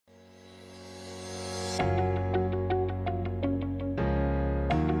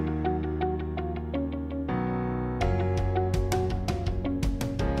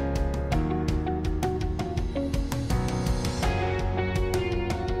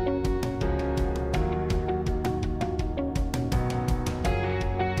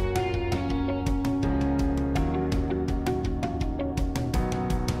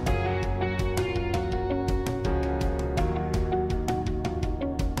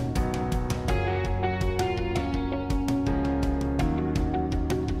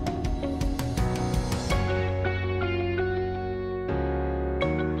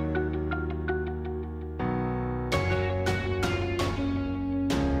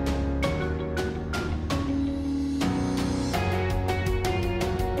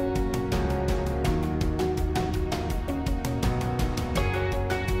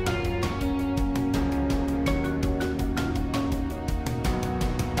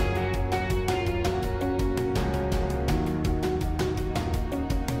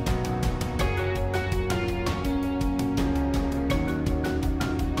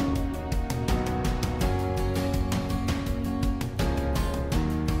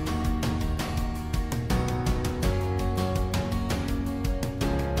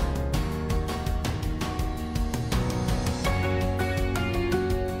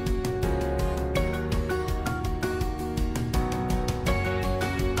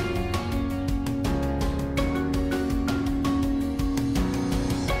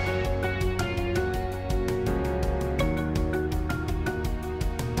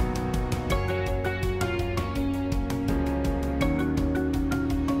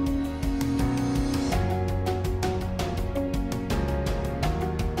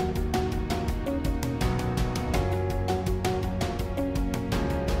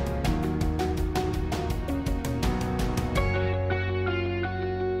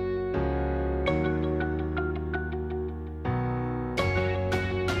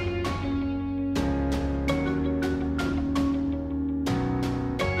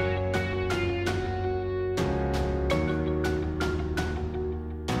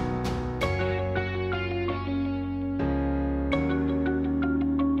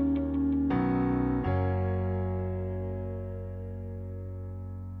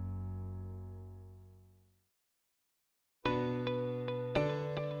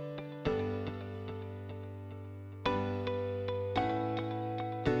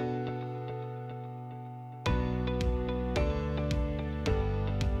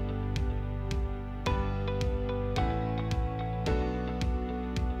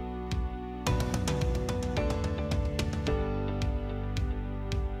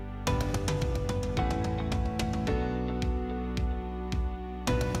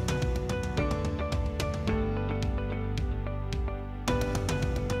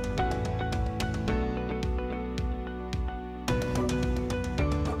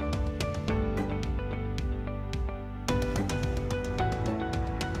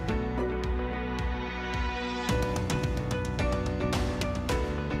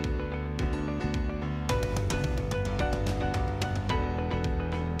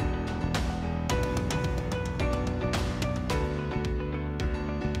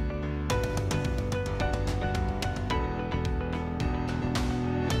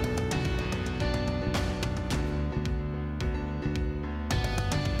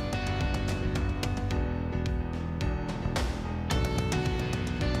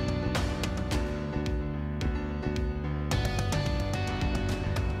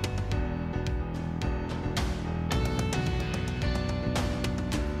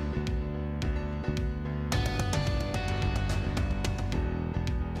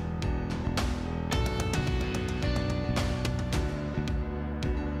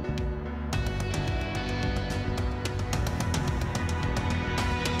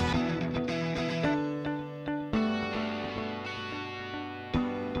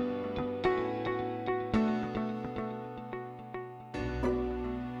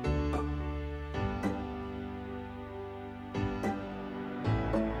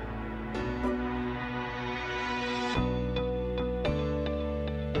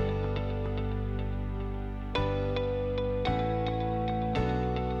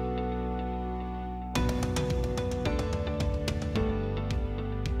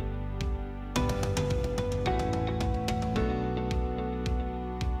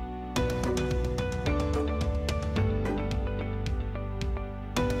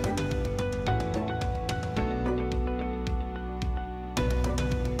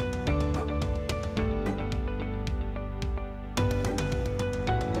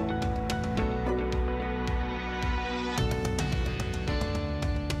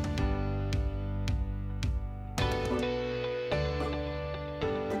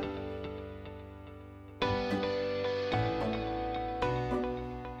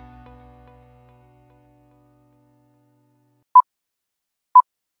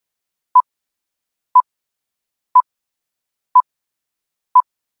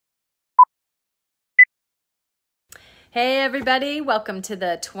Hey everybody, welcome to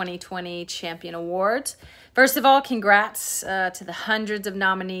the 2020 Champion Awards. First of all, congrats to the hundreds of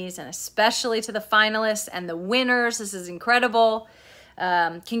nominees and especially to the finalists and the winners. This is incredible.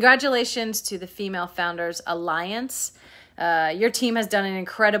 Congratulations to the Female Founders Alliance. Your team has done an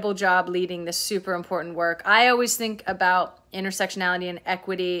incredible job leading this super important work. I always think about intersectionality and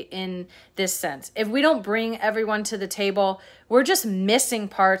equity in this sense. If we don't bring everyone to the table, we're just missing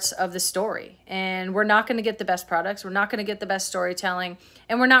parts of the story, and we're not going to get the best products. We're not going to get the best storytelling,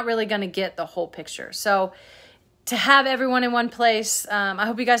 and we're not really going to get the whole picture. So to have everyone in one place, I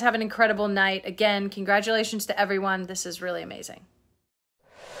hope you guys have an incredible night. Again, congratulations to everyone. This is really amazing.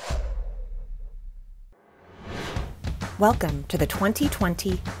 Welcome to the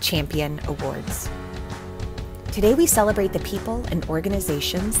 2020 Champion Awards. Today we celebrate the people and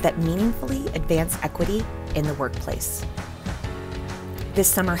organizations that meaningfully advance equity in the workplace. This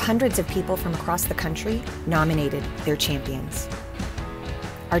summer, hundreds of people from across the country nominated their champions.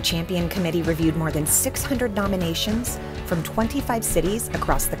 Our champion committee reviewed more than 600 nominations from 25 cities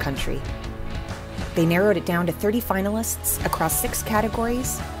across the country. They narrowed it down to 30 finalists across 6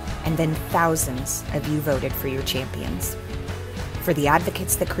 categories, and then thousands of you voted for your champions. For the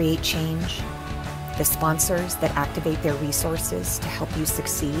advocates that create change, the sponsors that activate their resources to help you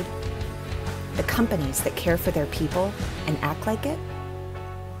succeed, the companies that care for their people and act like it,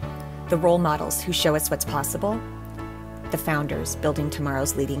 the role models who show us what's possible, the founders building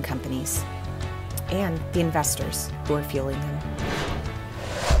tomorrow's leading companies, and the investors who are fueling them.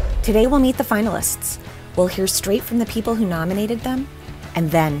 Today we'll meet the finalists. We'll hear straight from the people who nominated them,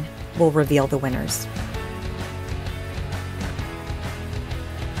 and then we'll reveal the winners.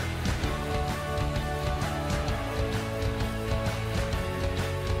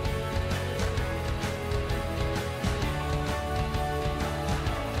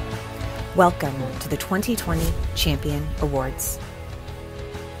 Welcome to the 2020 Champion Awards.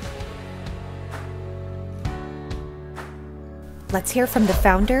 Let's hear from the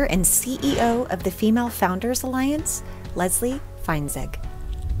founder and CEO of the Female Founders Alliance, Leslie Feinzig.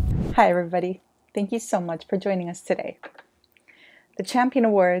 Hi everybody, thank you so much for joining us today. The Champion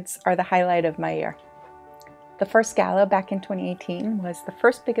Awards are the highlight of my year. The first gala back in 2018 was the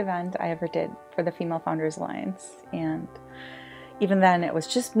first big event I ever did for the Female Founders Alliance, and even then it was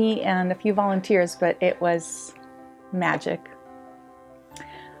just me and a few volunteers, but it was magic.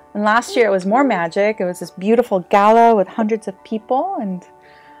 And last year it was more magic. It was this beautiful gala with hundreds of people, and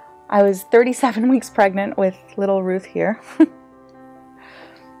I was 37 weeks pregnant with little Ruth here.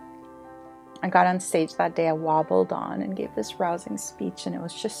 I got on stage that day, I wobbled on and gave this rousing speech, and it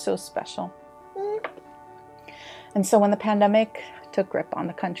was just so special. And so when the pandemic took grip on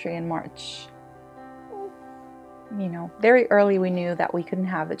the country in March, very early we knew that we couldn't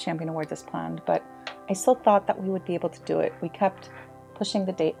have the Champion Awards as planned, but I still thought that we would be able to do it. We kept pushing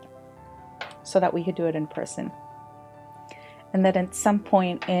the date so that we could do it in person. And then at some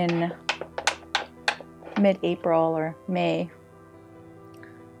point in mid-April or May,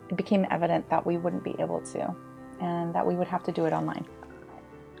 it became evident that we wouldn't be able to, and that we would have to do it online.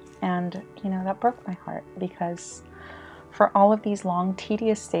 And, that broke my heart, because for all of these long,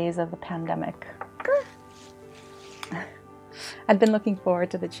 tedious days of the pandemic, I'd been looking forward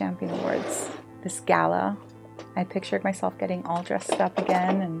to the Champion Awards, this gala. I pictured myself getting all dressed up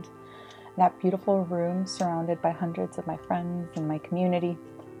again, and that beautiful room surrounded by hundreds of my friends and my community.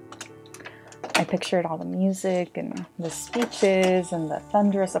 I pictured all the music and the speeches and the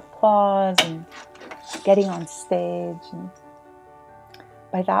thunderous applause and getting on stage. And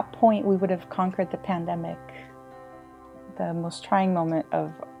by that point, we would have conquered the pandemic, the most trying moment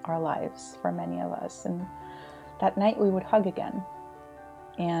of our lives for many of us. And that night we would hug again,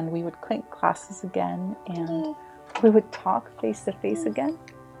 and we would clink glasses again, and we would talk face to face again.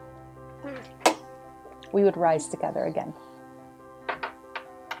 We would rise together again.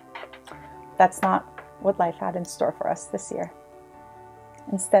 That's not what life had in store for us this year.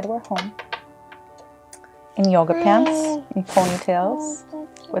 Instead, we're home in yoga pants, in ponytails,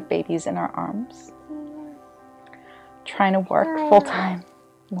 with babies in our arms, trying to work full-time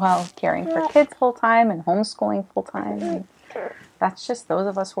while caring for kids full-time and homeschooling full-time. And that's just those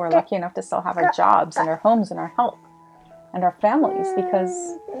of us who are lucky enough to still have our jobs and our homes and our health and our families,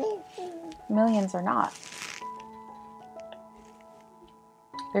 because millions are not.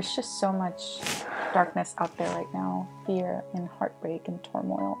 There's just so much darkness out there right now, fear and heartbreak and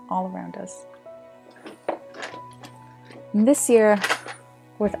turmoil all around us. And this year,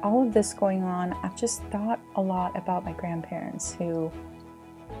 with all of this going on, I've just thought a lot about my grandparents who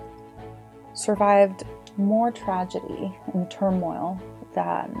survived more tragedy and turmoil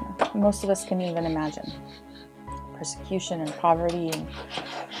than most of us can even imagine. persecution and poverty and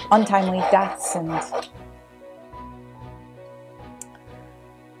untimely deaths. And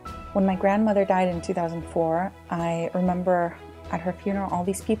when my grandmother died in 2004, I remember at her funeral, all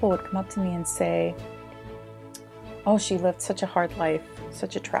these people would come up to me and say, "Oh, she lived such a hard life,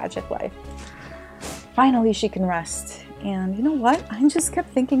 such a tragic life. Finally, she can rest." And you know what? I just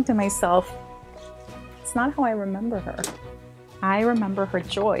kept thinking to myself, it's not how I remember her. I remember her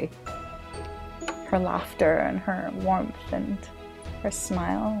joy, her laughter, and her warmth, and her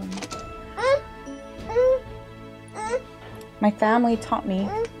smile. My family taught me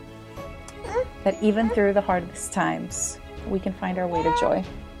that even through the hardest times, we can find our way to joy.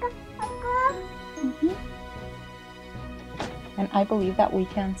 And I believe that we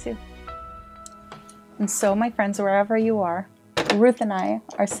can too. And so, my friends, wherever you are, Ruth and I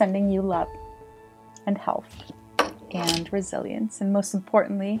are sending you love and health and resilience. And most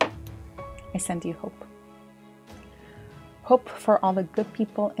importantly, I send you hope. Hope for all the good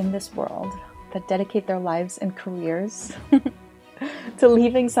people in this world that dedicate their lives and careers to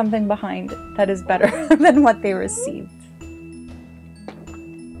leaving something behind that is better than what they received.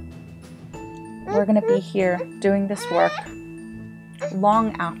 We're going to be here doing this work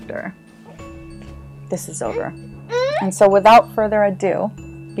long after this is over. And so without further ado,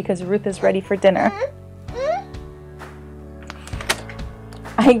 because Ruth is ready for dinner,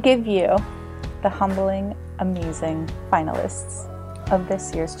 I give you the humbling, amazing finalists of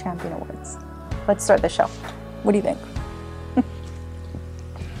this year's Champion Awards. Let's start the show. What do you think?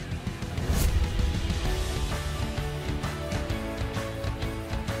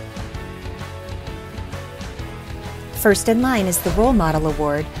 First in line is the Role Model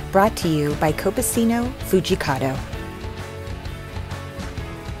Award, brought to you by Copacino Fujikado.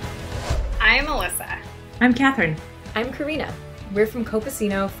 I'm Alyssa. I'm Catherine. I'm Karina. We're from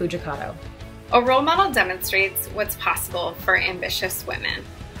Copacino Fujikado. A role model demonstrates what's possible for ambitious women.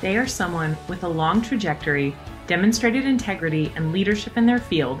 They are someone with a long trajectory, demonstrated integrity, and leadership in their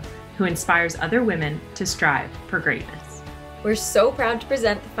field who inspires other women to strive for greatness. We're so proud to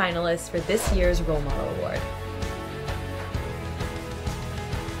present the finalists for this year's Role Model Award.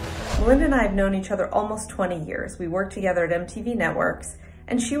 Melinda and I have known each other almost 20 years. We worked together at MTV Networks,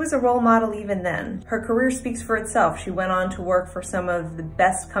 and she was a role model even then. Her career speaks for itself. She went on to work for some of the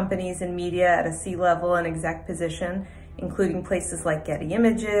best companies in media at a C-level and exec position, including places like Getty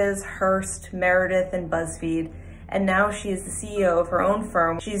Images, Hearst, Meredith, and BuzzFeed. And now she is the CEO of her own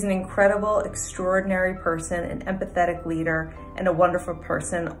firm. She's an incredible, extraordinary person, an empathetic leader, and a wonderful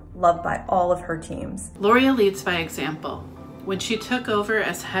person loved by all of her teams. Loria leads by example. When she took over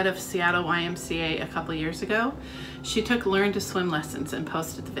as head of Seattle YMCA a couple years ago, she took Learn to Swim lessons and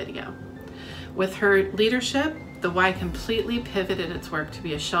posted the video. With her leadership, the Y completely pivoted its work to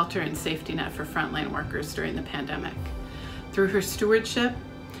be a shelter and safety net for frontline workers during the pandemic. Through her stewardship,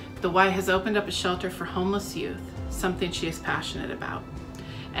 the Y has opened up a shelter for homeless youth, something she is passionate about.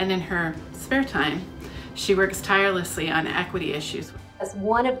 And in her spare time, she works tirelessly on equity issues. As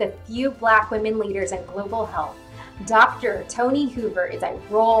one of the few Black women leaders in global health, Dr. Tony Hoover is a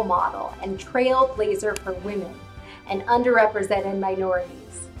role model and trailblazer for women and underrepresented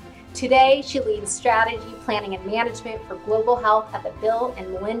minorities. Today, she leads strategy, planning, and management for global health at the Bill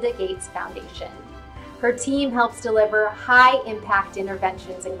and Melinda Gates Foundation. Her team helps deliver high-impact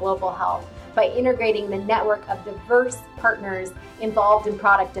interventions in global health by integrating the network of diverse partners involved in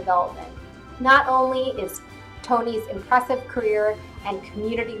product development. Not only is Tony's impressive career and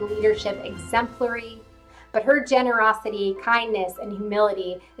community leadership exemplary, but her generosity, kindness, and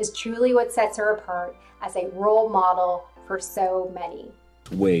humility is truly what sets her apart as a role model for so many.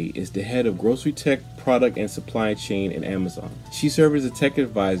 Wei is the head of grocery tech, product, and supply chain at Amazon. She served as a tech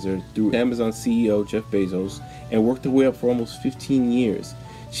advisor through Amazon CEO Jeff Bezos and worked her way up for almost 15 years.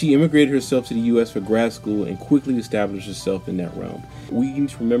 She immigrated herself to the U.S. for grad school and quickly established herself in that realm. We need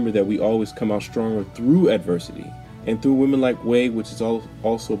to remember that we always come out stronger through adversity. And through women like Wei, which is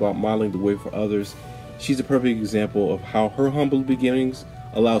also about modeling the way for others, she's a perfect example of how her humble beginnings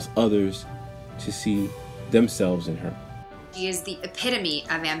allows others to see themselves in her. She is the epitome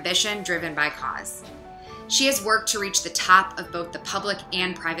of ambition driven by cause. She has worked to reach the top of both the public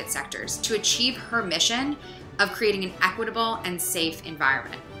and private sectors to achieve her mission of creating an equitable and safe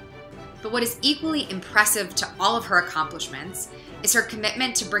environment. But what is equally impressive to all of her accomplishments is her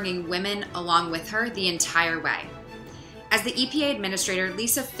commitment to bringing women along with her the entire way. As the EPA administrator,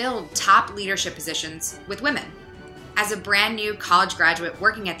 Lisa filled top leadership positions with women. As a brand new college graduate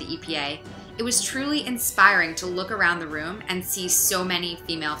working at the EPA, it was truly inspiring to look around the room and see so many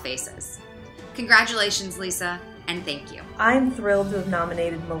female faces. Congratulations, Lisa, and thank you. I'm thrilled to have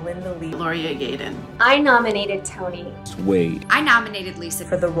nominated Melinda Lee, Gloria Yaden. I nominated Tony. Wade. I nominated Lisa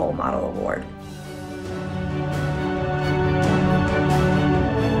for the Role Model Award.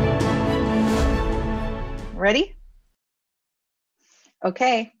 Ready?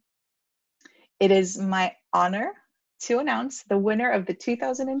 Okay. It is my honor to announce the winner of the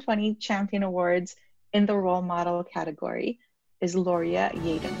 2020 Champion Awards in the Role Model category is Gloria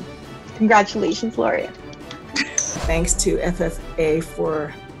Yaden. Congratulations, Gloria. Thanks to FFA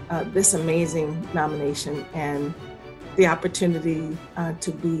for this amazing nomination and the opportunity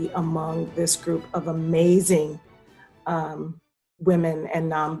to be among this group of amazing women and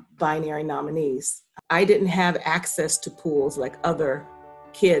non-binary nominees. I didn't have access to pools like other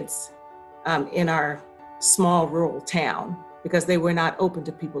kids in our small rural town because they were not open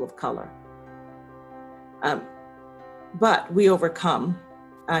to people of color. But we overcome.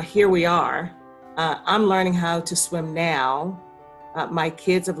 Here we are. I'm learning how to swim now. My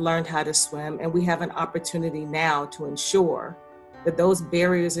kids have learned how to swim, and we have an opportunity now to ensure that those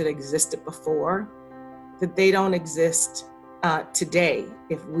barriers that existed before, that they don't exist today.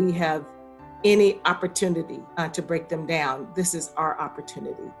 If we have any opportunity to break them down, this is our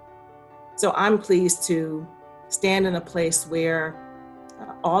opportunity. So I'm pleased to stand in a place where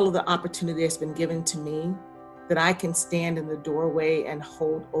all of the opportunity has been given to me, that I can stand in the doorway and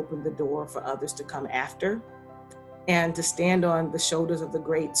hold open the door for others to come after, and to stand on the shoulders of the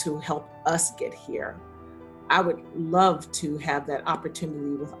greats who helped us get here. I would love to have that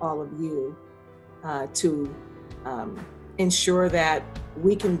opportunity with all of you to ensure that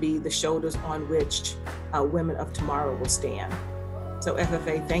we can be the shoulders on which women of tomorrow will stand. So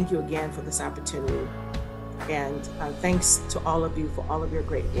FFA, thank you again for this opportunity. And thanks to all of you for all of your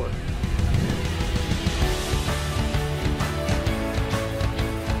great work.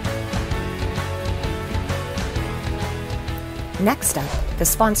 Next up, the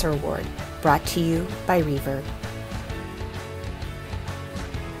Sponsor Award, brought to you by Reverb.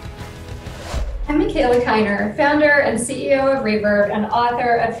 I'm Michaela Kiner, founder and CEO of Reverb and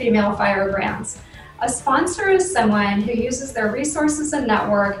author of Female Fire Brands. A sponsor is someone who uses their resources and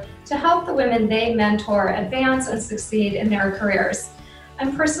network to help the women they mentor advance and succeed in their careers.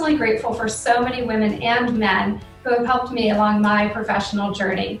 I'm personally grateful for so many women and men who have helped me along my professional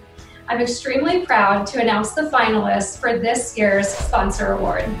journey. I'm extremely proud to announce the finalists for this year's Sponsor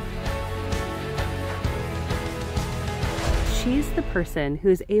Award. She's the person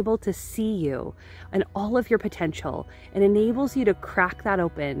who's able to see you and all of your potential and enables you to crack that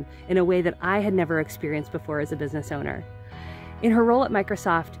open in a way that I had never experienced before as a business owner. In her role at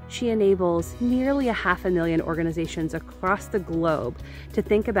Microsoft, she enables nearly 500,000 organizations across the globe to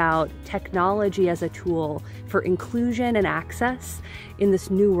think about technology as a tool for inclusion and access in this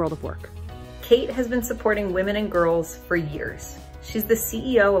new world of work. Kate has been supporting women and girls for years. She's the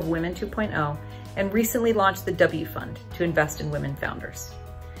CEO of Women 2.0 and recently launched the W Fund to invest in women founders.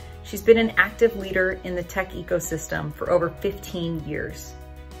 She's been an active leader in the tech ecosystem for over 15 years.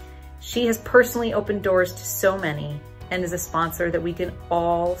 She has personally opened doors to so many and is a sponsor that we can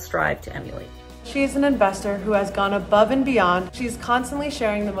all strive to emulate. She's an investor who has gone above and beyond. She's constantly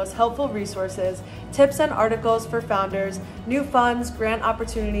sharing the most helpful resources, tips and articles for founders, new funds, grant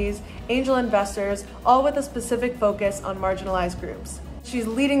opportunities, angel investors, all with a specific focus on marginalized groups. She's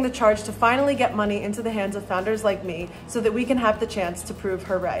leading the charge to finally get money into the hands of founders like me so that we can have the chance to prove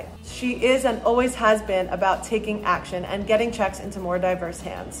her right. She is and always has been about taking action and getting checks into more diverse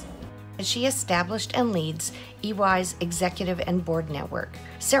hands. She established and leads EY's executive and board network.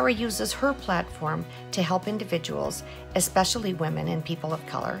 Sarah uses her platform to help individuals, especially women and people of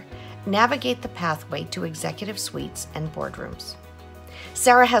color, navigate the pathway to executive suites and boardrooms.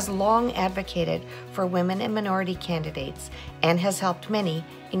 Sarah has long advocated for women and minority candidates and has helped many,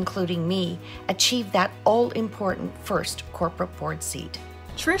 including me, achieve that all-important first corporate board seat.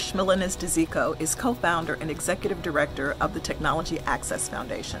 Trish Melendez-DeZico is co-founder and executive director of the Technology Access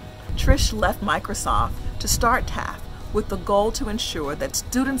Foundation. Trish left Microsoft to start TAF with the goal to ensure that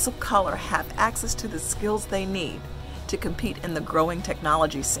students of color have access to the skills they need to compete in the growing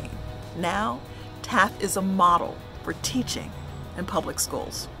technology scene. Now, TAF is a model for teaching in public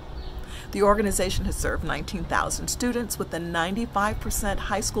schools. The organization has served 19,000 students with a 95%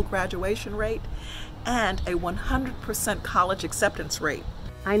 high school graduation rate and a 100% college acceptance rate.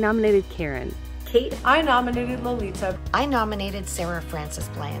 I nominated Karen. Kate. I nominated Lolita. I nominated Sarah Frances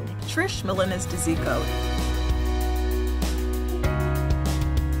Bland. Trish Melendez-DeZico.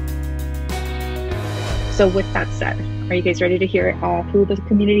 So with that said, are you guys ready to hear who the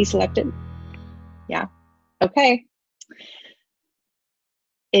community selected? Yeah. Okay.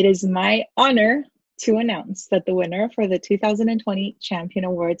 It is my honor to announce that the winner for the 2020 Champion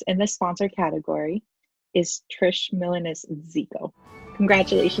Awards in the sponsor category is Trish Milinis-Zico.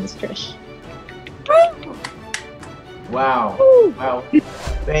 Congratulations, Trish. Wow. Wow.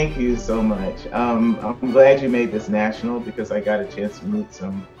 Thank you so much. I'm glad you made this national because I got a chance to meet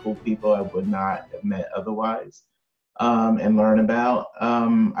some cool people I would not have met otherwise and learn about.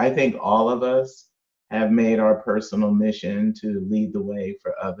 I think all of us have made our personal mission to lead the way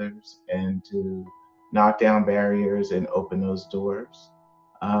for others and to knock down barriers and open those doors.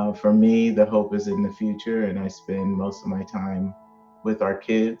 For me, the hope is in the future, and I spend most of my time with our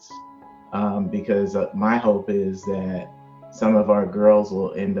kids because my hope is that some of our girls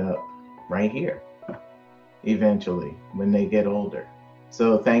will end up right here eventually when they get older.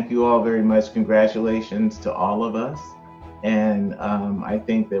 So thank you all very much. Congratulations to all of us. And I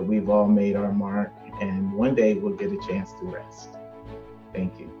think that we've all made our mark, and one day we'll get a chance to rest.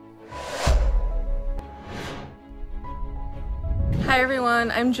 Thank you. Hi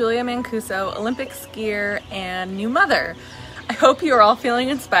everyone, I'm Julia Mancuso, Olympic skier and new mother. I hope you are all feeling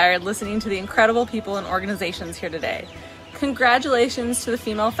inspired listening to the incredible people and organizations here today. Congratulations to the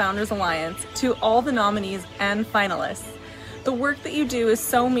Female Founders Alliance, to all the nominees and finalists. The work that you do is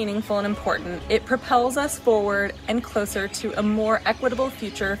so meaningful and important. It propels us forward and closer to a more equitable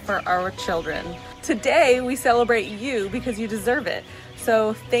future for our children. Today, we celebrate you because you deserve it.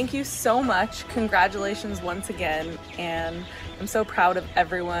 So thank you so much. Congratulations once again. And I'm so proud of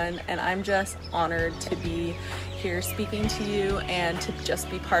everyone. And I'm just honored to be here speaking to you and to just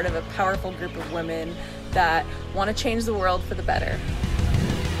be part of a powerful group of women that want to change the world for the better.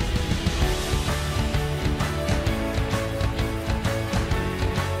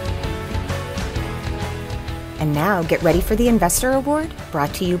 And now get ready for the Investor Award,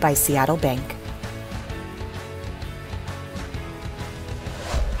 brought to you by Seattle Bank.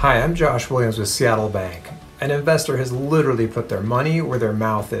 Hi, I'm Josh Williams with Seattle Bank. An investor has literally put their money where their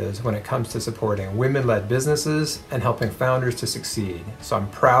mouth is when it comes to supporting women-led businesses and helping founders to succeed. So I'm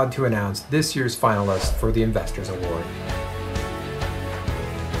proud to announce this year's finalists for the Investors Award.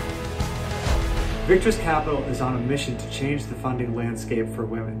 Victress Capital is on a mission to change the funding landscape for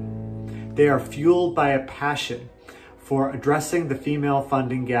women. They are fueled by a passion for addressing the female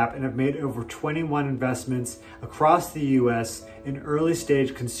funding gap and have made over 21 investments across the U.S. in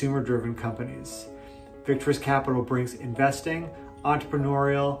early-stage consumer-driven companies. Victress Capital brings investing,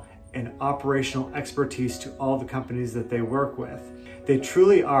 entrepreneurial, and operational expertise to all the companies that they work with. They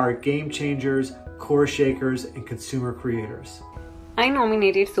truly are game changers, core shakers, and consumer creators. I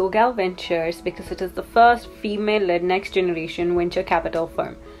nominated Sogal Ventures because it is the first female-led next-generation venture capital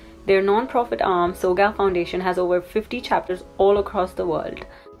firm. Their non-profit arm, Sogal Foundation, has over 50 chapters all across the world.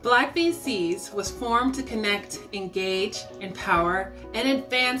 Black VCs was formed to connect, engage, empower, and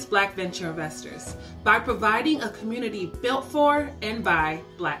advance Black venture investors by providing a community built for and by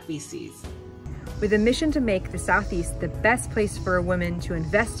Black VCs. With a mission to make the Southeast the best place for a woman to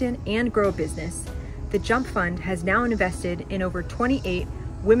invest in and grow a business, the Jump Fund has now invested in over 28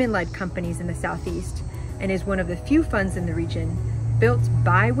 women-led companies in the Southeast and is one of the few funds in the region built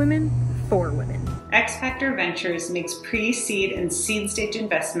by women for women. X Factor Ventures makes pre-seed and seed stage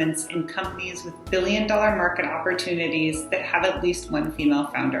investments in companies with billion-dollar market opportunities that have at least one female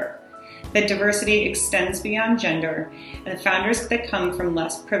founder. The diversity extends beyond gender, and the founders that come from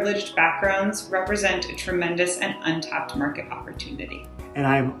less privileged backgrounds represent a tremendous and untapped market opportunity. And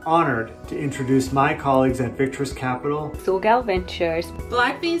I am honored to introduce my colleagues at Victress Capital, Sogal Ventures,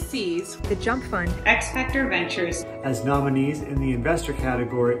 Black VCs, the Jump Fund, X Factor Ventures as nominees in the investor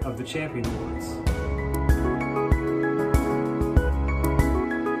category of the Champion Awards.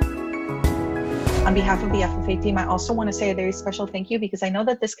 On behalf of the FFA team, I also want to say a very special thank you because I know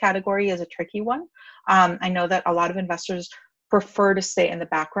that this category is a tricky one. I know that a lot of investors prefer to stay in the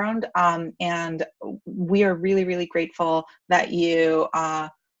background, and we are really, really grateful that you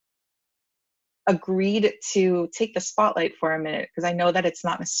agreed to take the spotlight for a minute, because I know that it's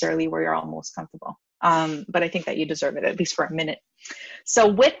not necessarily where you're all most comfortable, but I think that you deserve it, at least for a minute. So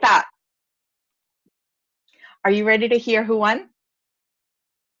with that, are you ready to hear who won?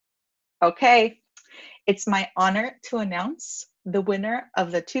 Okay. It's my honor to announce the winner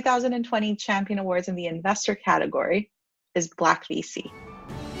of the 2020 Champion Awards in the Investor category is Black VC.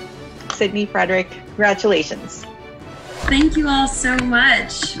 Sydney Frederick, congratulations. Thank you all so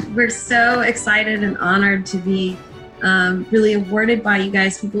much. We're so excited and honored to be really awarded by you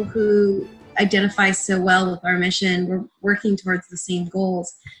guys, people who identify so well with our mission. We're working towards the same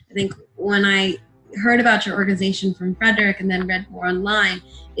goals. I think when I heard about your organization from Frederick and then read more online,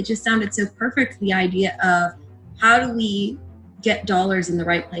 it just sounded so perfect, the idea of how do we get dollars in the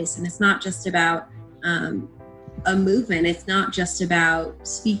right place. And it's not just about a movement. It's not just about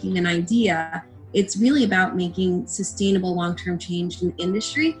speaking an idea. It's really about making sustainable long-term change in the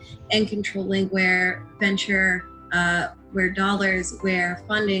industry and controlling where venture, where dollars, where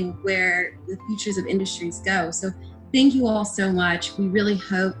funding, where the futures of industries go. So thank you all so much. We really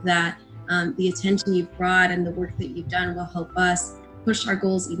hope that the attention you've brought and the work that you've done will help us push our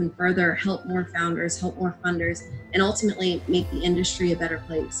goals even further, help more founders, help more funders, and ultimately make the industry a better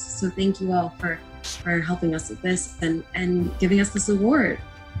place. So thank you all for helping us with this and giving us this award.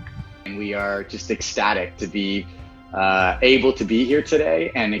 And we are just ecstatic to be able to be here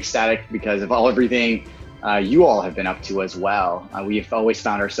today, and ecstatic because of everything you all have been up to as well. We have always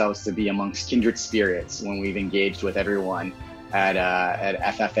found ourselves to be amongst kindred spirits when we've engaged with everyone at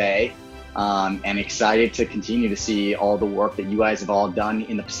FFA, and excited to continue to see all the work that you guys have all done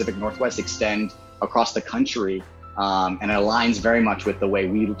in the Pacific Northwest extend across the country. And it aligns very much with the way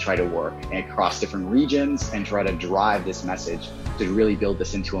we try to work across different regions and try to drive this message to really build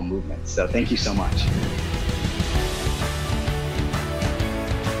this into a movement. So thank you so much.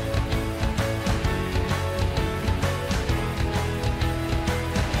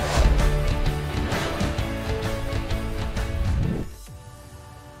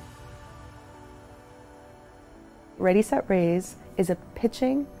 Ready, Set, Raise is a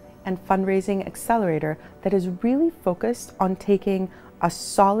pitching and fundraising accelerator that is really focused on taking a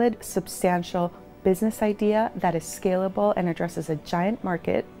solid, substantial business idea that is scalable and addresses a giant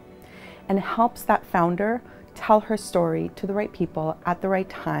market and helps that founder tell her story to the right people at the right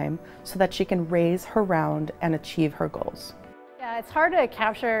time so that she can raise her round and achieve her goals. Yeah, it's hard to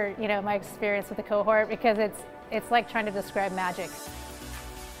capture, my experience with the cohort because it's like trying to describe magic.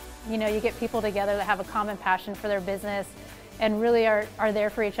 You get people together that have a common passion for their business and really are there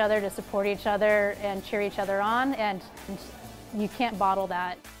for each other, to support each other and cheer each other on, and you can't bottle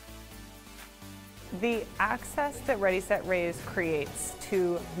that. The access that Ready, Set, Raise creates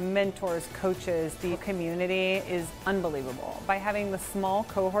to mentors, coaches, the community is unbelievable. By having the small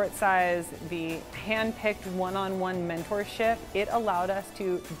cohort size, the hand-picked one-on-one mentorship, it allowed us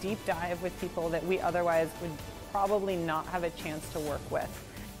to deep dive with people that we otherwise would probably not have a chance to work with.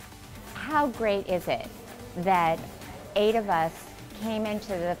 How great is it that 8 of us came into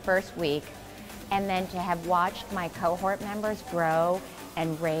the first week, and then to have watched my cohort members grow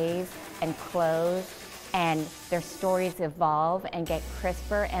and raise and close and their stories evolve and get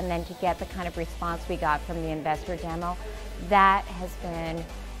crisper, and then to get the kind of response we got from the investor demo, that has been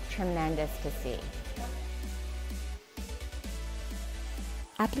tremendous to see.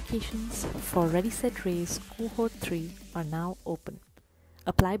 Applications for Ready, Set, Raise Cohort 3 are now open.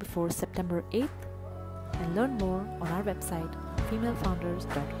 Apply before September 8th and learn more on our website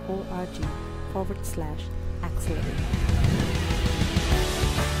femalefounders.org/accelerate.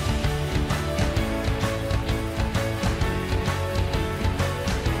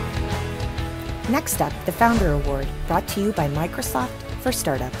 Next up, the Founder Award, brought to you by Microsoft for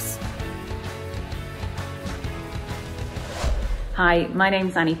Startups. Hi, my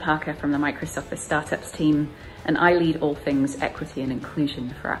name's Annie Parker from the Microsoft for Startups team, and I lead all things equity and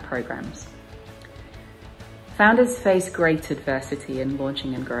inclusion for our programs. Founders face great adversity in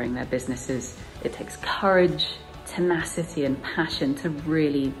launching and growing their businesses. It takes courage, tenacity, and passion to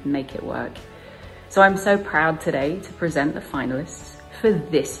really make it work. So I'm so proud today to present the finalists for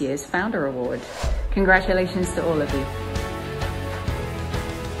this year's Founder Award. Congratulations to all of you.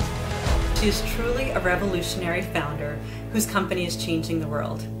 She is truly a revolutionary founder whose company is changing the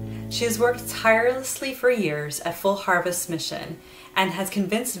world. She has worked tirelessly for years at Full Harvest Mission and has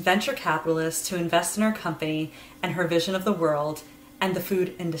convinced venture capitalists to invest in her company and her vision of the world and the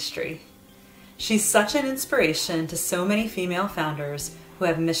food industry. She's such an inspiration to so many female founders who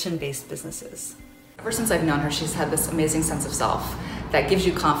have mission-based businesses. Ever since I've known her, she's had this amazing sense of self that gives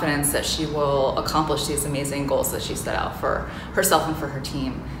you confidence that she will accomplish these amazing goals that she set out for herself and for her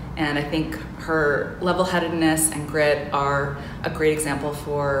team. And I think her level-headedness and grit are a great example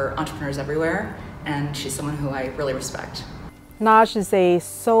for entrepreneurs everywhere, and she's someone who I really respect. Naj is a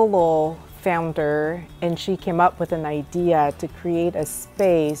solo founder, and she came up with an idea to create a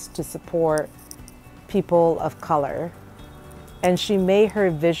space to support people of color. And she made her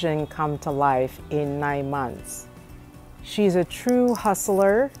vision come to life in 9 months. She's a true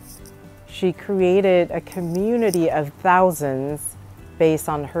hustler. She created a community of thousands based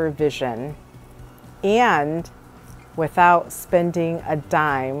on her vision, and without spending a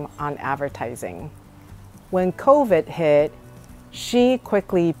dime on advertising. When COVID hit, she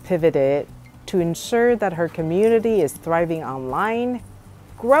quickly pivoted to ensure that her community is thriving online,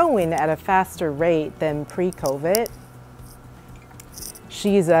 growing at a faster rate than pre-COVID.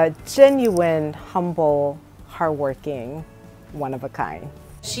 She's a genuine, humble, hardworking, one of a kind.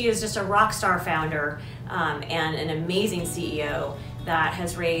 She is just a rock star founder and an amazing CEO that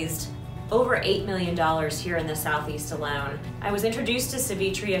has raised over $8 million here in the Southeast alone. I was introduced to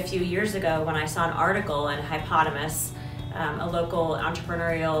Savitri a few years ago when I saw an article in Hypotamus, a local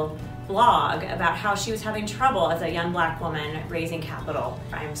entrepreneurial blog, about how she was having trouble as a young Black woman raising capital.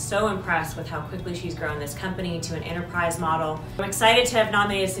 I am so impressed with how quickly she's grown this company to an enterprise model. I'm excited to have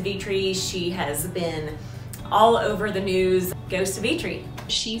nominated Savitri. She has been all over the news. Go Savitri.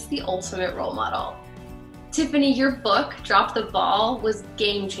 She's the ultimate role model. Tiffany, your book, Drop the Ball, was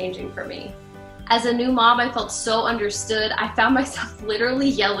game-changing for me. As a new mom, I felt so understood. I found myself literally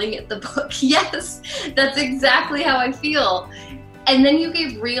yelling at the book. Yes, that's exactly how I feel. And then you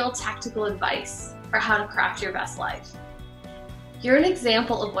gave real tactical advice for how to craft your best life. You're an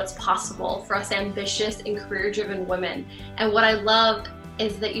example of what's possible for us ambitious and career-driven women. And what I love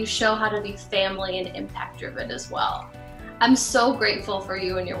is that you show how to be family and impact-driven as well. I'm so grateful for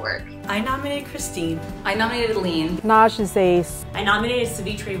you and your work. I nominated Christine. I nominated Lean. Naj's Ace. I nominated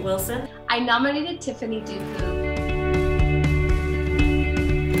Savitri Wilson. I nominated Tiffany Dupu.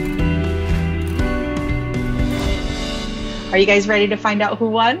 Are you guys ready to find out who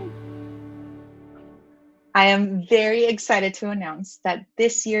won? I am very excited to announce that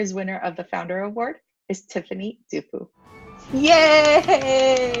this year's winner of the Founder Award is Tiffany Dupu.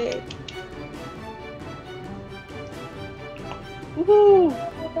 Yay! Woo!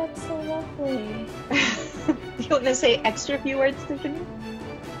 Oh, that's so lovely. You want to say extra few words, Tiffany?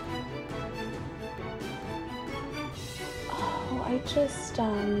 Oh, I just,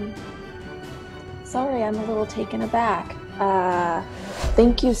 sorry, I'm a little taken aback.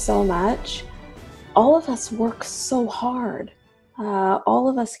 Thank you so much. All of us work so hard. All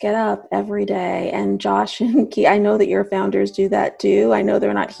of us get up every day, and Josh and Key, I know that your founders do that too. I know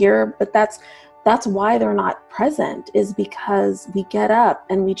they're not here, but that's why they're not present, is because we get up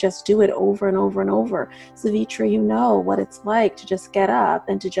and we just do it over and over and over. Savitri, you know what it's like to just get up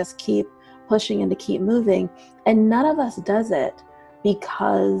and to just keep pushing and to keep moving. And none of us does it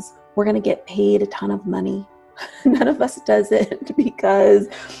because we're going to get paid a ton of money. None of us does it because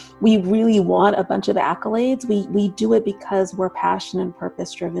we really want a bunch of accolades. We do it because we're passionate and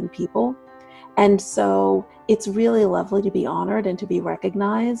purpose-driven people. And so it's really lovely to be honored and to be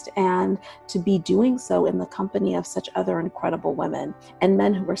recognized and to be doing so in the company of such other incredible women and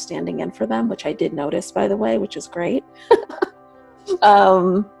men who are standing in for them, which I did notice, by the way, which is great.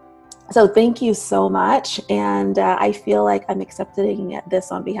 So thank you so much. And I feel like I'm accepting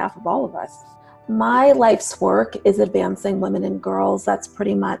this on behalf of all of us. My life's work is advancing women and girls. That's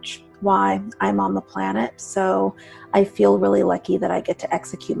pretty much why I'm on the planet. So I feel really lucky that I get to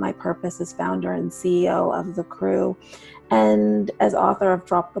execute my purpose as founder and CEO of The Crew, and as author of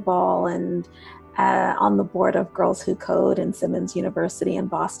Drop the Ball, and on the board of Girls Who Code and Simmons University in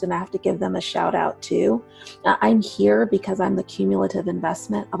Boston. I have to give them a shout out too. I'm here because I'm the cumulative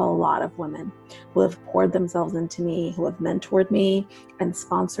investment of a lot of women who have poured themselves into me, who have mentored me and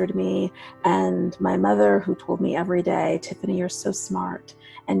sponsored me. And my mother, who told me every day, Tiffany, you're so smart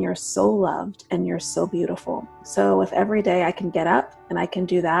and you're so loved and you're so beautiful. So if every day I can get up and I can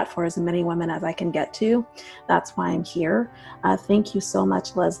do that for as many women as I can get to, that's why I'm here. Thank you so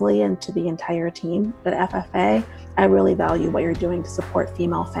much, Leslie, and to the entire team at FFA. I really value what you're doing to support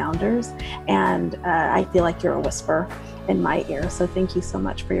female founders, and I feel like you're a whisper in my ear. So thank you so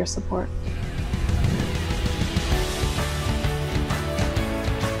much for your support.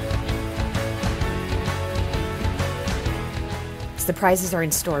 Surprises are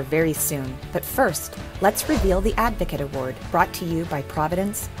in store very soon, but first, let's reveal the Advocate Award, brought to you by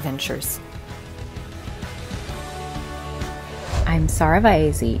Providence Ventures. I'm Sara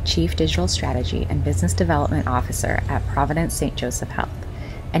Vaezi, Chief Digital Strategy and Business Development Officer at Providence St. Joseph Health.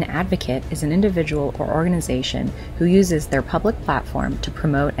 An advocate is an individual or organization who uses their public platform to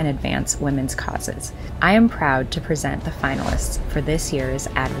promote and advance women's causes. I am proud to present the finalists for this year's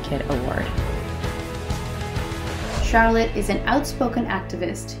Advocate Award. Charlotte is an outspoken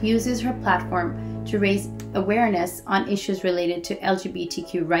activist who uses her platform to raise awareness on issues related to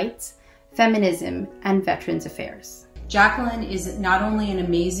LGBTQ rights, feminism, and veterans affairs. Jacqueline is not only an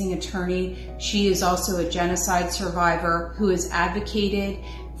amazing attorney, she is also a genocide survivor who has advocated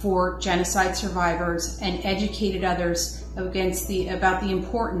for genocide survivors and educated others about the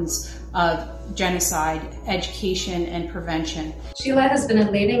importance of genocide, education, and prevention. Sheila has been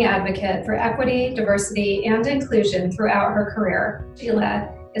a leading advocate for equity, diversity, and inclusion throughout her career.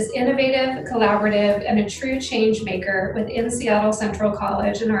 Sheila is innovative, collaborative, and a true change maker within Seattle Central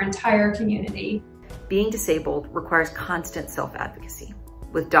College and our entire community. Being disabled requires constant self-advocacy.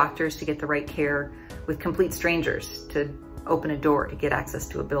 with doctors to get the right care, with complete strangers to open a door to get access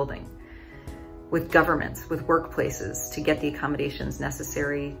to a building, with governments, with workplaces to get the accommodations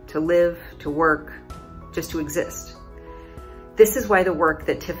necessary to live, to work, just to exist. This is why the work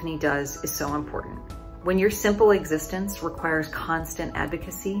that Tiffany does is so important. When your simple existence requires constant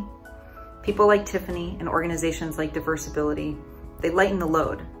advocacy, people like Tiffany and organizations like Diversability, they lighten the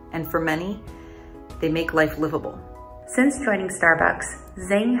load, and for many, they make life livable. Since joining Starbucks,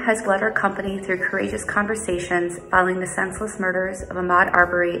 Zing has led her company through courageous conversations following the senseless murders of Ahmaud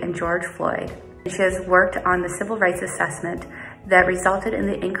Arbery and George Floyd. She has worked on the civil rights assessment that resulted in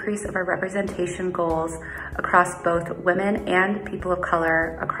the increase of our representation goals across both women and people of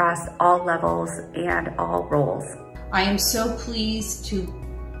color across all levels and all roles. I am so pleased to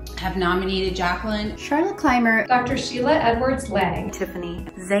have nominated Jacqueline, Charlotte Clymer, Dr. Sheila Edwards-Lang, Tiffany,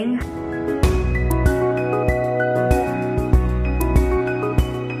 Zing.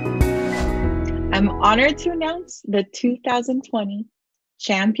 I'm honored to announce the 2020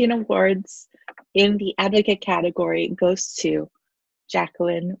 Champion Awards in the Advocate category goes to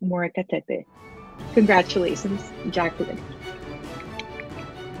Jacqueline Morikatepe. Congratulations, Jacqueline.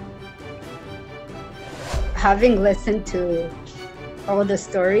 Having listened to all the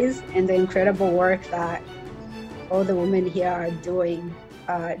stories and the incredible work that all the women here are doing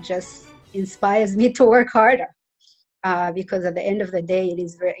just inspires me to work harder. Because at the end of the day,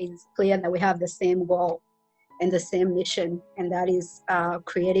 it's clear that we have the same goal and the same mission, and that is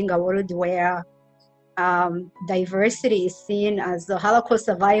creating a world where diversity is seen as the Holocaust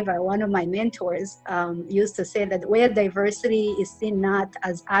survivor. One of my mentors used to say that where diversity is seen not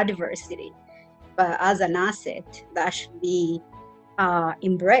as adversity, but as an asset that should be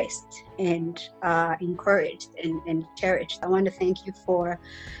embraced and encouraged and cherished. I want to thank you for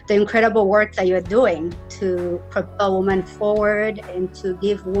the incredible work that you're doing to propel women forward and to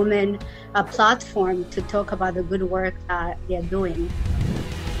give women a platform to talk about the good work that they're doing.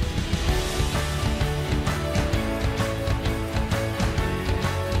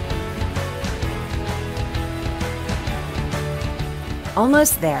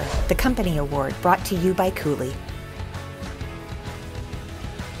 Almost There, the Company Award brought to you by Cooley.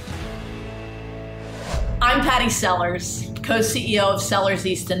 I'm Patty Sellers, co-CEO of Sellers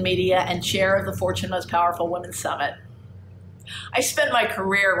Easton Media and chair of the Fortune Most Powerful Women Summit. I spent my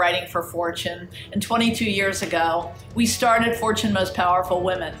career writing for Fortune, and 22 years ago, we started Fortune Most Powerful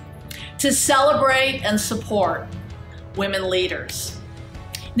Women to celebrate and support women leaders.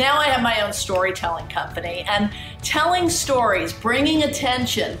 Now I have my own storytelling company, and telling stories, bringing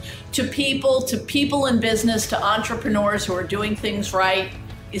attention to people in business, to entrepreneurs who are doing things right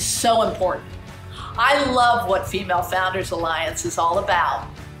is so important. I love what Female Founders Alliance is all about.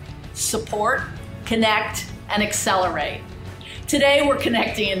 Support, connect, and accelerate. Today we're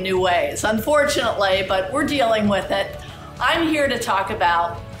connecting in new ways, unfortunately, but we're dealing with it. I'm here to talk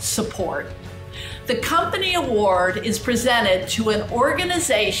about support. The Company Award is presented to an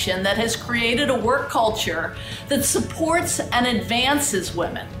organization that has created a work culture that supports and advances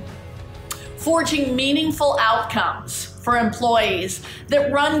women, forging meaningful outcomes for employees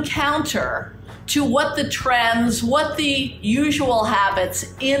that run counter to what the trends, what the usual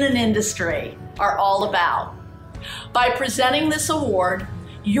habits in an industry are all about. By presenting this award,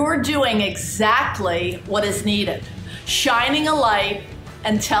 you're doing exactly what is needed, shining a light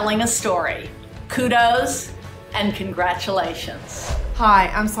and telling a story. Kudos and congratulations. Hi,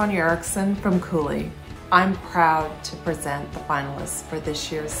 I'm Sonia Erickson from Cooley. I'm proud to present the finalists for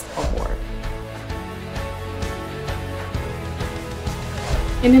this year's award.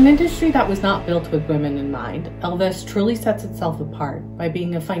 In an industry that was not built with women in mind, Elvest truly sets itself apart by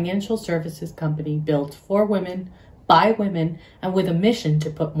being a financial services company built for women, by women, and with a mission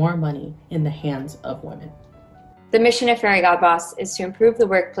to put more money in the hands of women. The mission of Fairy Godboss is to improve the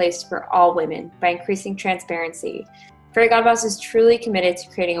workplace for all women by increasing transparency. Fairy Godboss is truly committed to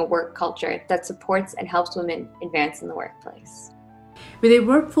creating a work culture that supports and helps women advance in the workplace. With a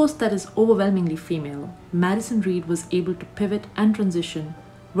workforce that is overwhelmingly female, Madison Reed was able to pivot and transition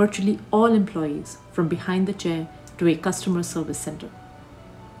virtually all employees from behind the chair to a customer service center.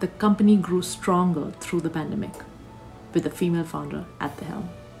 The company grew stronger through the pandemic, with a female founder at the helm.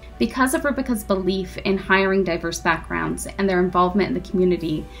 Because of Rubica's belief in hiring diverse backgrounds and their involvement in the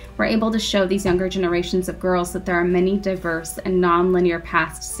community, we're able to show these younger generations of girls that there are many diverse and non-linear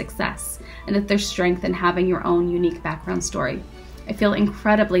paths to success, and that there's strength in having your own unique background story. I feel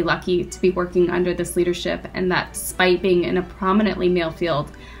incredibly lucky to be working under this leadership, and that despite being in a prominently male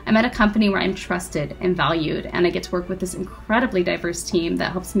field, I'm at a company where I'm trusted and valued, and I get to work with this incredibly diverse team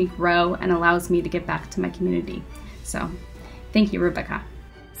that helps me grow and allows me to give back to my community. So, thank you, Rubica.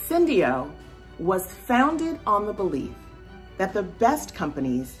 Syndio was founded on the belief that the best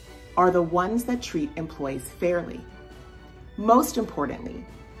companies are the ones that treat employees fairly. Most importantly,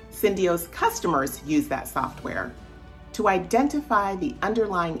 Syndio's customers use that software to identify the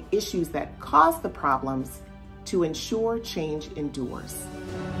underlying issues that cause the problems to ensure change endures.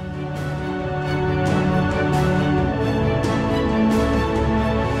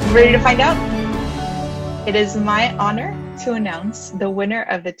 Ready to find out? It is my honor to announce the winner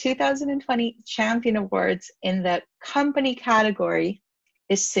of the 2020 Champion Awards in the company category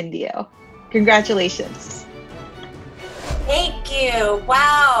is Syndio. Congratulations. Thank you.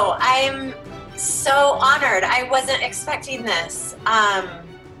 Wow, I'm so honored. I wasn't expecting this.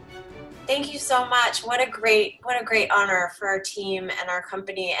 Thank you so much. What a great honor for our team and our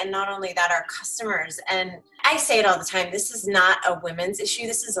company, and not only that, our customers. And I say it all the time, this is not a women's issue,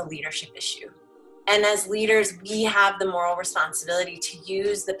 this is a leadership issue. And as leaders, we have the moral responsibility to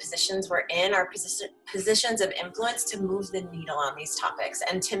use the positions we're in, our positions of influence, to move the needle on these topics.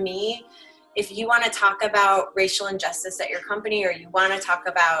 And to me, if you want to talk about racial injustice at your company, or you want to talk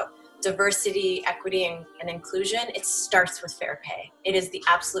about diversity, equity, and inclusion, it starts with fair pay. It is the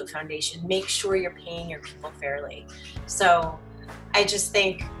absolute foundation. Make sure you're paying your people fairly. So I just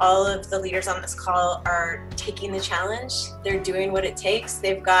think all of the leaders on this call are taking the challenge. They're doing what it takes.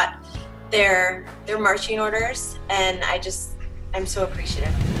 They've got their marching orders, and I'm so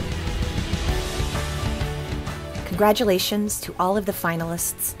appreciative. Congratulations to all of the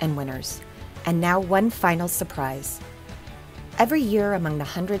finalists and winners. And now one final surprise. Every year among the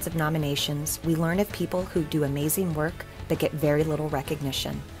hundreds of nominations, we learn of people who do amazing work but get very little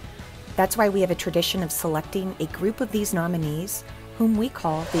recognition. That's why we have a tradition of selecting a group of these nominees, whom we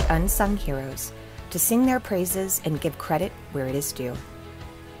call the unsung heroes, to sing their praises and give credit where it is due.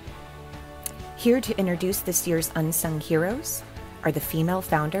 Here to introduce this year's unsung heroes are the Female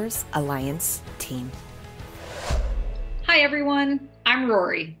Founders Alliance team. Hi everyone, I'm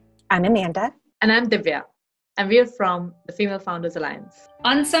Rory. I'm Amanda. And I'm Divya. And we are from the Female Founders Alliance.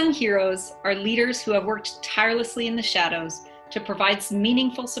 Unsung heroes are leaders who have worked tirelessly in the shadows to provide some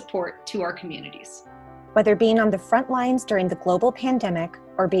meaningful support to our communities. Whether being on the front lines during the global pandemic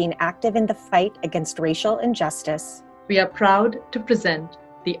or being active in the fight against racial injustice, we are proud to present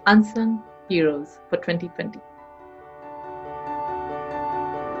the Unsung Heroes for 2020.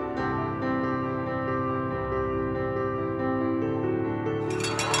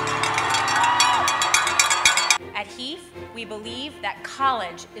 At HEAF, we believe that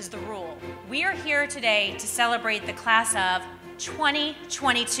college is the rule. We are here today to celebrate the class of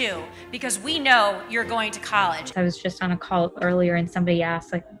 2022 because we know you're going to college. I was just on a call earlier and somebody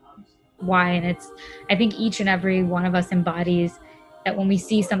asked like why, and I think each and every one of us embodies that when we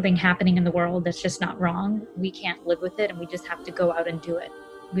see something happening in the world that's just not wrong, we can't live with it and we just have to go out and do it.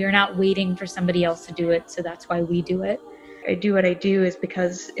 We are not waiting for somebody else to do it, so that's why we do it. I do what I do is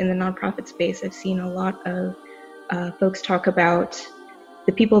because in the nonprofit space, I've seen a lot of folks talk about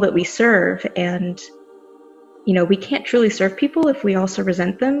the people that we serve, and we can't truly serve people if we also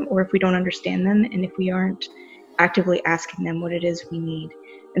resent them or if we don't understand them and if we aren't actively asking them what it is we need.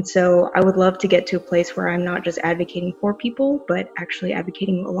 And so I would love to get to a place where I'm not just advocating for people, but actually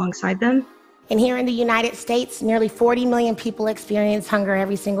advocating alongside them. And here in the United States, nearly 40 million people experience hunger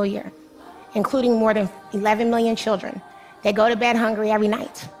every single year, including more than 11 million children. They go to bed hungry every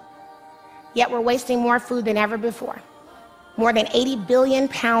night. Yet we're wasting more food than ever before. More than 80 billion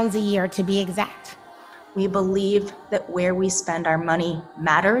pounds a year to be exact. We believe that where we spend our money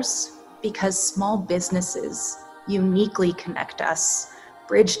matters because small businesses uniquely connect us,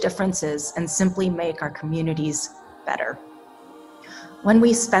 bridge differences, and simply make our communities better. When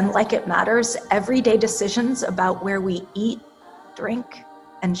we spend like it matters, everyday decisions about where we eat, drink,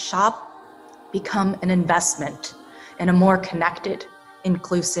 and shop become an investment in a more connected,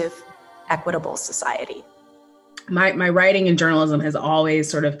 inclusive, equitable society. My writing in journalism has always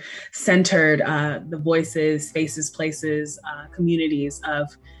sort of centered the voices, spaces, places, communities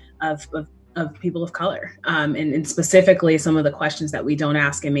of people of color, and specifically some of the questions that we don't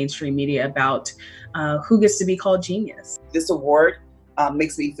ask in mainstream media about who gets to be called genius. This award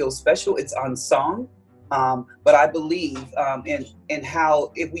makes me feel special. It's unsung, but I believe in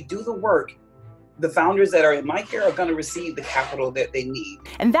how if we do the work, the founders that are in my care are going to receive the capital that they need.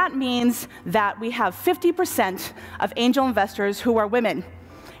 And that means that we have 50% of angel investors who are women,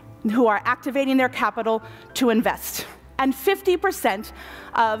 who are activating their capital to invest. and 50%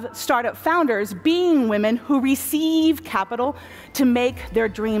 of startup founders being women who receive capital to make their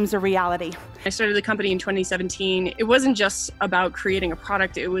dreams a reality. I started the company in 2017. It wasn't just about creating a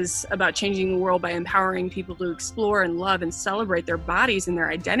product, it was about changing the world by empowering people to explore and love and celebrate their bodies and their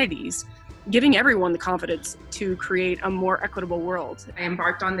identities, giving everyone the confidence to create a more equitable world. I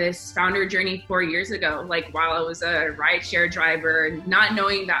embarked on this founder journey 4 years ago, like while I was a rideshare driver, not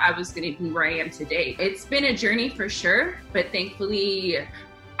knowing that I was going to be where I am today. It's been a journey for sure, but thankfully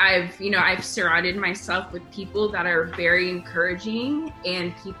I've surrounded myself with people that are very encouraging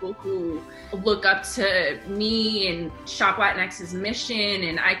and people who look up to me and Shop Latinx's mission,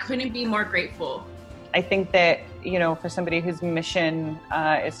 and I couldn't be more grateful. I think that, for somebody whose mission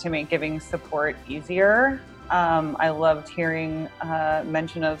is to make giving support easier, I loved hearing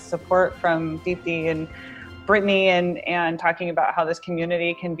mention of support from Deepthi and Brittany and talking about how this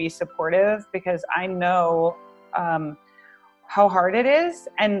community can be supportive, because I know how hard it is,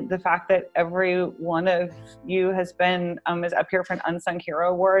 and the fact that every one of you has been is up here for an Unsung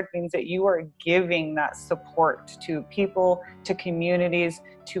Hero Award means that you are giving that support to people, to communities,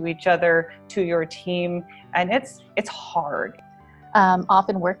 to each other, to your team, and it's hard.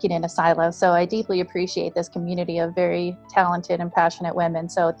 Often working in a silo, so I deeply appreciate this community of very talented and passionate women.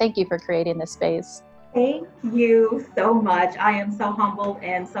 So thank you for creating this space. Thank you so much. I am so humbled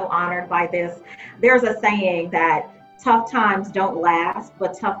and so honored by this. There's a saying that tough times don't last,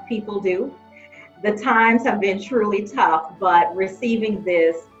 but tough people do. The times have been truly tough, but receiving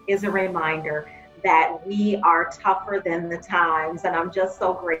this is a reminder that we are tougher than the times. And I'm just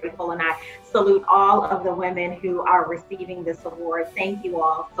so grateful. And I salute all of the women who are receiving this award. Thank you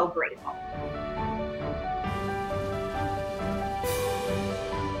all. So grateful.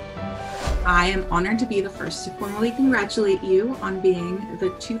 I am honored to be the first to formally congratulate you on being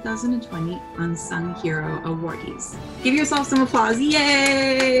the 2020 Unsung Hero Awardees. Give yourself some applause.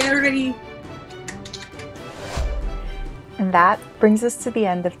 Yay, everybody. And that brings us to the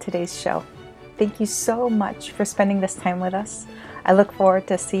end of today's show. Thank you so much for spending this time with us. I look forward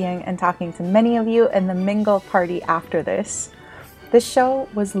to seeing and talking to many of you in the mingle party after this. This show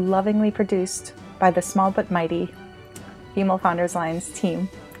was lovingly produced by the Small But Mighty Female Founders Alliance team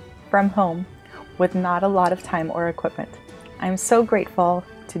from home with not a lot of time or equipment. I'm so grateful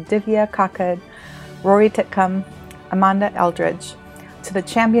to Divya Kakad, Rory Titcomb, Amanda Eldridge, to the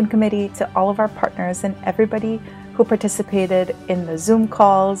Champion Committee, to all of our partners and everybody who participated in the Zoom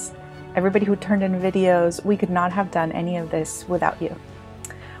calls, everybody who turned in videos. We could not have done any of this without you.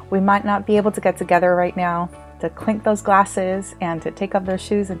 We might not be able to get together right now to clink those glasses and to take off those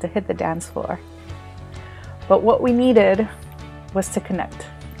shoes and to hit the dance floor. But what we needed was to connect.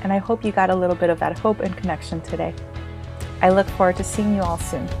 And I hope you got a little bit of that hope and connection today. I look forward to seeing you all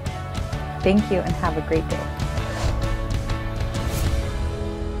soon. Thank you and have a great day.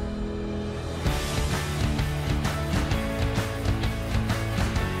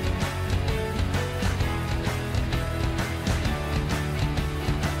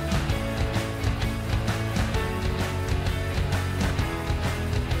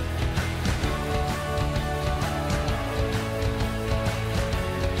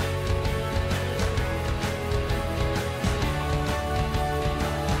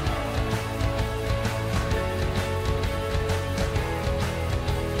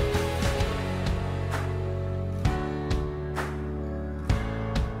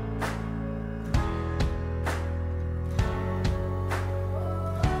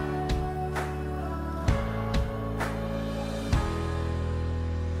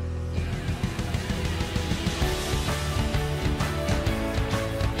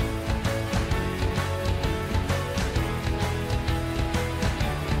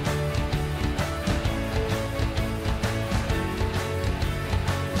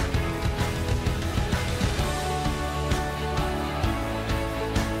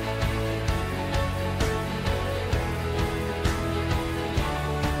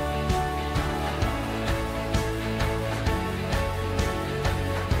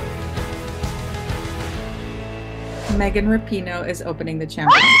 Megan Rapinoe is opening the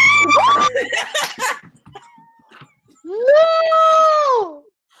Champion. No!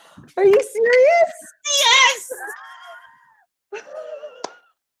 Are you serious? Yes!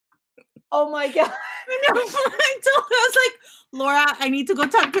 Oh my God. No, I was like, Laura, I need to go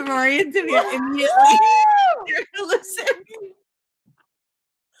talk to Rory and Divya immediately. Listen.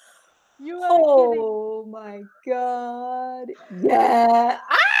 You are oh kidding. My God. Yeah.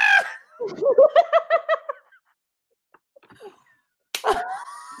 Ah!